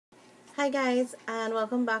Hi guys, and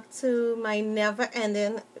welcome back to my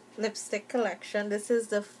never-ending lipstick collection. This is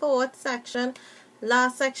the fourth section,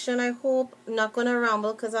 last section. I hope. Not gonna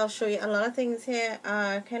ramble because I'll show you a lot of things here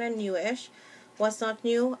are kind of newish. What's not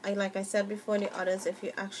new, like I said before in the others, if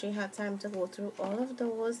you actually had time to go through all of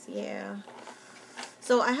those, yeah.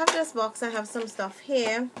 So I have this box. I have some stuff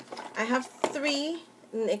here. I have three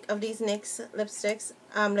of these NYX lipsticks,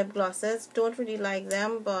 lip glosses. Don't really like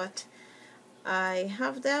them, but I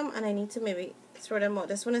have them and I need to maybe throw them out.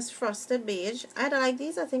 This one is frosted beige. I had like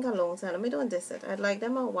these I think a long time. Let me don't diss it. I'd like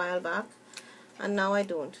them a while back and now I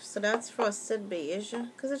don't. So that's frosted beige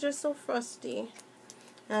because it's just so frosty.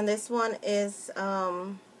 And this one is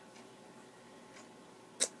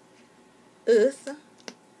earth.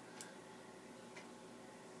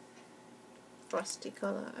 Frosty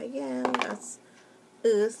color again. That's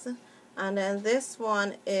earth. And then this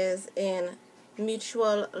one is in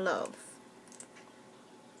mutual love.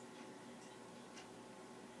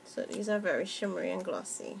 So these are very shimmery and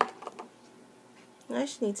glossy. I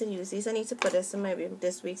just need to use these. I need to put this in maybe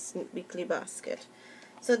this week's weekly basket.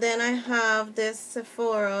 So then I have this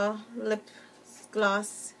Sephora lip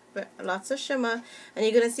gloss, lots of shimmer, and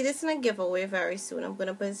you're gonna see this in a giveaway very soon. I'm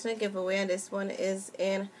gonna put this in a giveaway, and this one is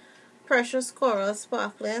in Precious Coral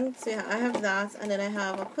Sparkling. So yeah, I have that, and then I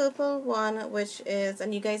have a purple one, which is,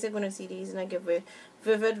 and you guys are gonna see these in a giveaway,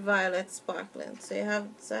 Vivid Violet Sparkling. So I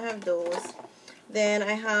have those. Then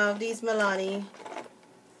I have these Milani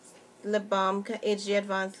lip balm HD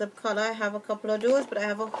Advanced Lip Color. I have a couple of those, but I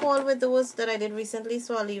have a haul with those that I did recently,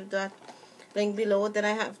 so I'll leave that link below. Then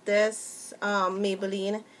I have this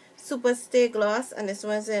Maybelline Superstay Gloss, and this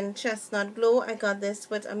one's in Chestnut Glow. I got this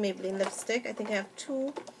with a Maybelline lipstick. I think I have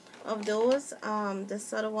two of those.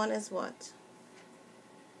 This other one is what?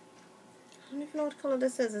 I don't even know what color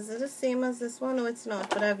this is. Is it the same as this one? No, it's not,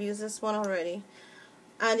 but I've used this one already.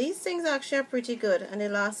 And these things actually are pretty good and they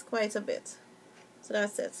last quite a bit. So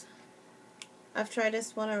that's it. I've tried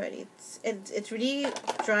this one already. It really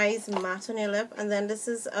dries matte on your lip. And then this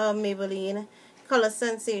is a Maybelline Color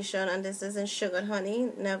Sensation, and this is in Sugar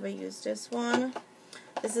Honey. Never used this one.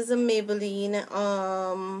 This is a Maybelline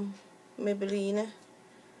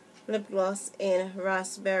lip gloss in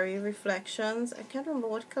Raspberry Reflections. I can't remember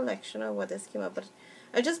what collection or what this came up, but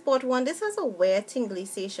I just bought one. This has a weird tingly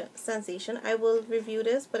sensation. I will review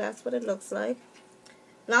this, but that's what it looks like.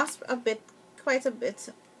 Lasts quite a bit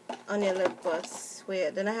on your lip, but it's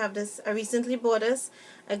weird. Then I have this. I recently bought this,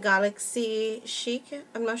 a Galaxy Chic.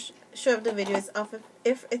 I'm not sure if the video is off.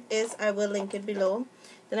 If it is, I will link it below.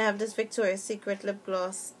 Then I have this Victoria's Secret lip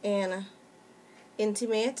gloss in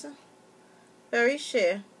Intimate. Very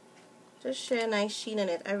sheer. Just sheer, nice sheen in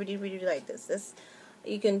it. I really like this.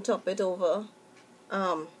 You can top it over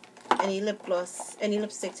any lip gloss, any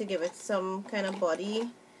lipstick to give it some kind of body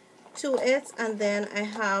to it. And then I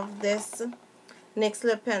have this NYX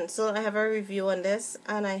lip pencil. I have a review on this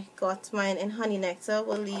and I got mine in Honey Nectar.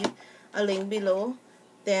 We'll leave a link below.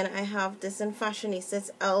 Then I have this in Fashionista.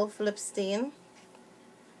 It's Elf Lipstain.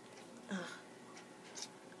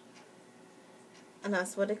 And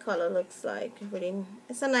that's what the color looks like. Really,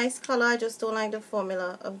 it's a nice color. I just don't like the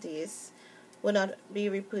formula of these. Will not be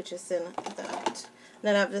repurchasing that.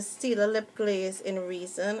 Then I have the Stila lip glaze in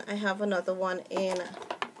Raisin. I have another one in,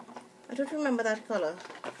 I don't remember that color,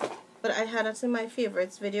 but I had it in my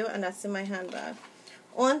favorites video, and that's in my handbag.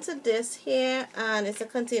 On to this here, and it's a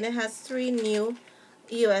container. It has 3 new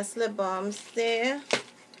US lip balms there.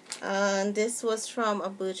 And this was from a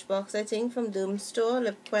Birchbox, I think, from Dermstore.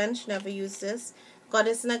 Lip Quench. Never used this. Got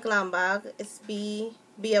this in a glam bag. It's be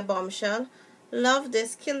a bombshell. Love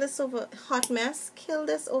this. Kill this over Hotmess. Kill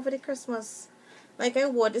this over the Christmas. Like I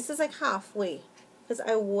wore this is like halfway, because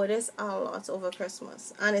I wore this a lot over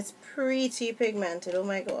Christmas, and it's pretty pigmented. Oh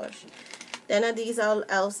my gosh. Then these are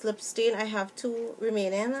Elf's Lipstain. I have 2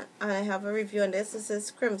 remaining, and I have a review on this. This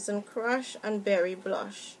is Crimson Crush and Berry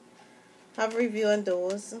Blush. Have a review on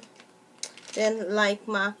those. Then Like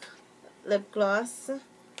MAC lip gloss.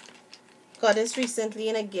 Got this recently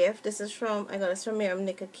in a gift. This is from, I got this from Miriam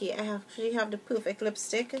Nikaki. I actually have the perfect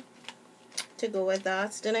lipstick to go with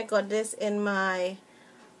that. Then I got this in my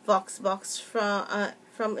Vox box from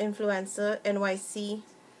Influencer NYC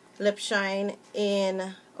Lip Shine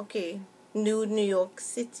in Nude New York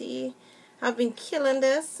City. I've been killing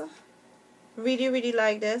this. Really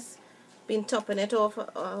like this. Been topping it off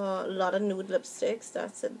a lot of nude lipsticks.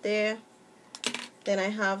 That's it there. Then I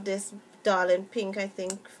have this Darling Pink, I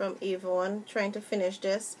think, from Avon. Trying to finish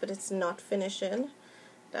this, but it's not finishing.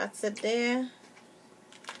 That's it there.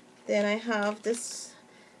 Then I have this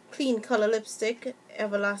Kleancolor lipstick,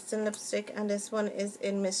 Everlasting lipstick, and this one is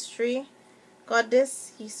in Mystery. Got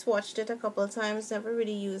this. He swatched it a couple times. Never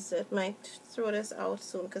really used it. Might throw this out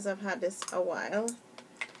soon because I've had this a while.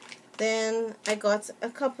 Then I got a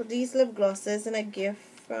couple of these lip glosses in a gift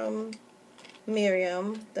from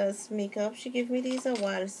Miriam Does Makeup. She gave me these a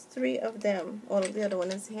while. It's 3 of them. All of the other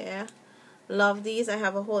one is here. Love these. I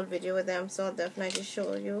have a whole video with them, so I'll definitely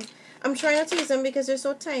show you. I'm trying not to use them because they're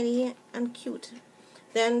so tiny and cute.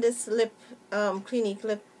 Then this Clinique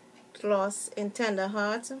lip gloss in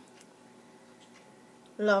Tenderheart.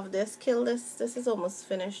 Love this. Kill this. This is almost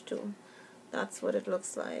finished too. That's what it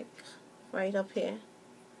looks like right up here.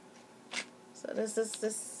 So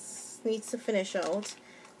this needs to finish out.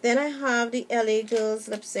 Then I have the LA Girls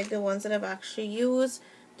lipstick, the ones that I've actually used.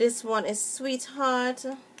 This one is Sweetheart.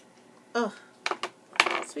 Oh,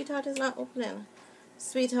 Sweetheart is not opening.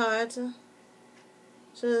 Sweetheart.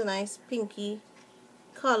 Which is a nice pinky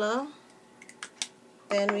color.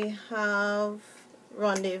 Then we have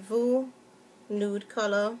Rendezvous, nude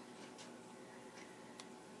color.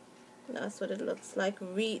 That's what it looks like.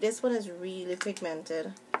 This one is really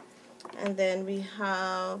pigmented. And then we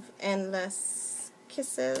have Endless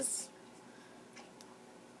Kisses.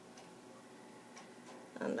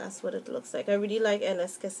 And that's what it looks like. I really like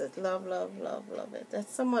Endless Kisses. Love, love, love, love it.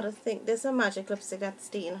 That's some other thing. There's a magic lipstick that's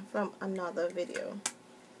stained from another video.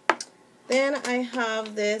 Then I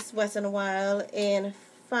have this Wet n Wild in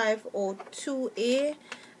 502A.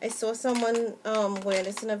 I saw someone wearing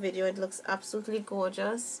this in a video. It looks absolutely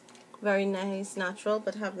gorgeous. Very nice, natural,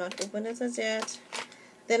 but have not opened it as yet.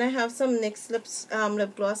 Then I have some NYX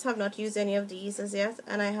lip gloss. Have not used any of these as yet.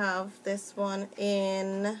 And I have this one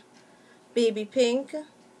in baby pink,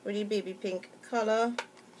 really baby pink color.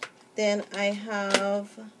 Then I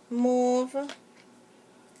have mauve.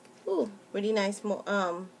 Ooh, really nice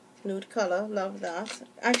nude color. Love that.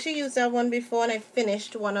 I actually used that one before and I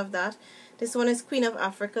finished one of that. This one is Queen of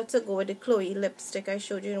Africa to go with the Chloe lipstick I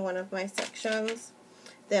showed you in one of my sections.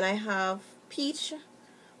 Then I have peach,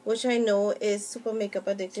 which I know is Super Makeup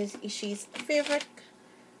Addicted Ishi's favorite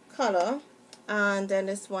color. And then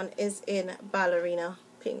this one is in ballerina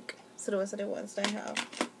pink. So those are the ones that I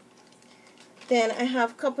have. Then I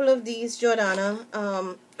have a couple of these Jordana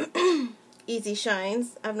Easy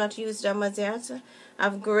Shines. I've not used them as yet. I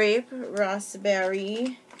have grape,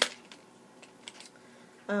 raspberry,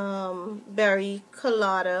 berry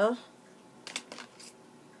colada,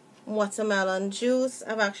 watermelon juice.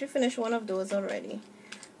 I've actually finished one of those already.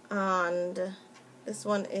 And this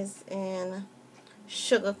one is in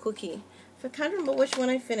sugar cookie. If I can't remember which one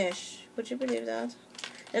I finished, would you believe that?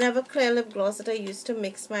 And I have a clear lip gloss that I used to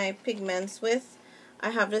mix my pigments with. I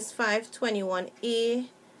have this 521A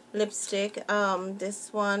lipstick.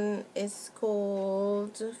 This one is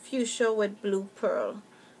called Fuchsia with Blue Pearl.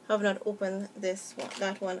 I have not opened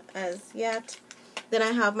that one as yet. Then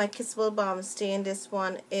I have my Kissable Balm Stain. This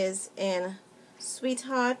one is in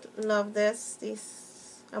Sweetheart. Love this.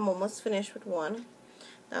 I'm almost finished with one.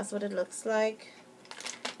 That's what it looks like.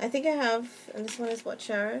 I think I have, and this one is what,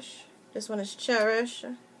 Cherish? This one is Cherish.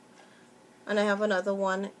 And I have another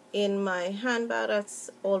one in my handbag that's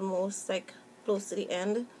almost like close to the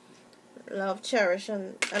end. Love Cherish,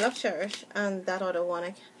 and I love Cherish, and that other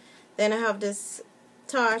one. Then I have this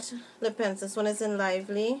Tarte lip pencil. This one is in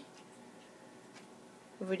Lively.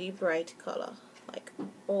 Really bright color, like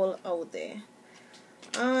all out there.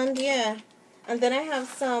 And yeah, and then I have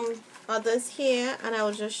some others here, and I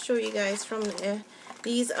will just show you guys from there.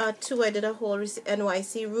 These are 2. I did a whole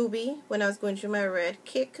NYC Ruby when I was going through my red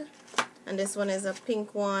kick. And this one is a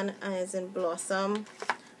pink one and it's in Blossom.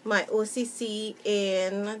 My OCC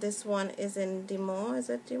in, this one is in Demore. Is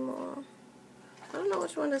it Demore? I don't know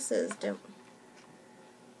which one this is.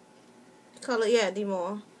 Color, yeah,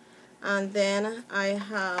 Demore. And then I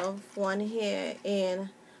have one here in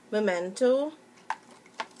Memento.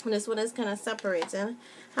 And this one is kind of separating.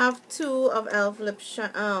 I have 2 of e.l.f. lip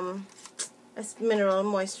mineral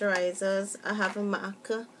moisturizers. I have a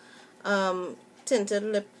MAC tinted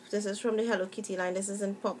lip. This is from the Hello Kitty line. This is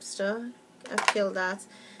in Popster. I've killed that.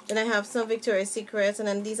 Then I have some Victoria's Secret, and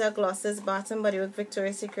then these are glosses. Bath and Body Works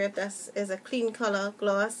Victoria's Secret. That is a Kleancolor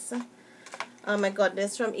gloss. I got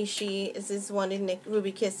this from Ishi. This is one in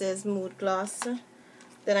Ruby Kisses Mood Gloss.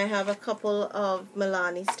 Then I have a couple of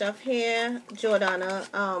Milani stuff here. Jordana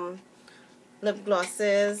lip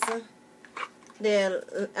glosses. They're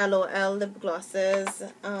LOL lip glosses.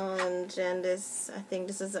 And then this, I think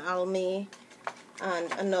this is Almi.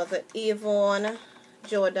 And another Avon,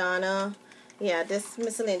 Jordana. Yeah, this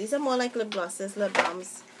miscellaneous. These are more like lip glosses, lip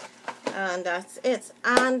balms. And that's it.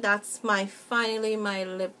 And that's finally my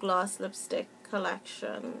lip gloss lipstick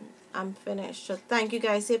collection. I'm finished. So thank you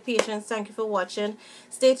guys for your patience. Thank you for watching.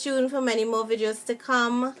 Stay tuned for many more videos to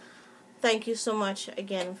come. Thank you so much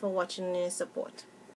again for watching and your support.